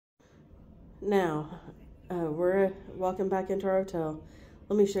Now, we're walking back into our hotel.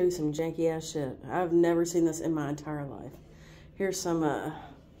 Let me show you some janky ass shit. I've never seen this in my entire life. Here's some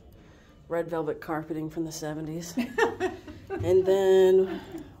red velvet carpeting from the 70s. And then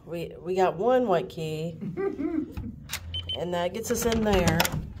we got one white key. And that gets us in there.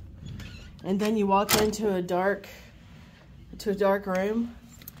 And then you walk into a dark room.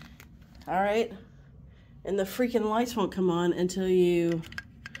 All right? And the freaking lights won't come on until you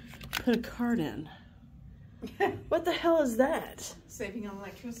put a card in. What the hell is that? Saving on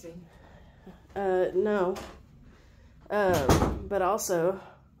electricity. No. But also,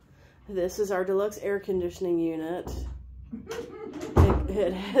 this is our deluxe air conditioning unit.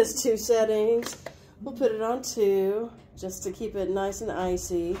 It has 2 settings. We'll put it on 2 just to keep it nice and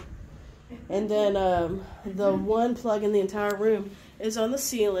icy. And then the one plug in the entire room is on the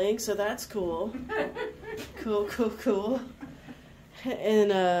ceiling, so that's cool. Cool.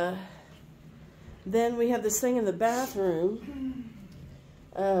 And then we have this thing in the bathroom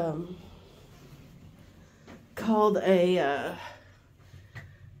called a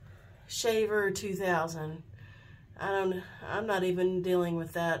Shaver 2000. I'm not even dealing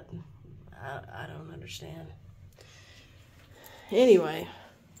with that. I don't understand. Anyway,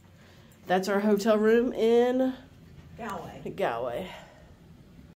 that's our hotel room in Galway. Galway.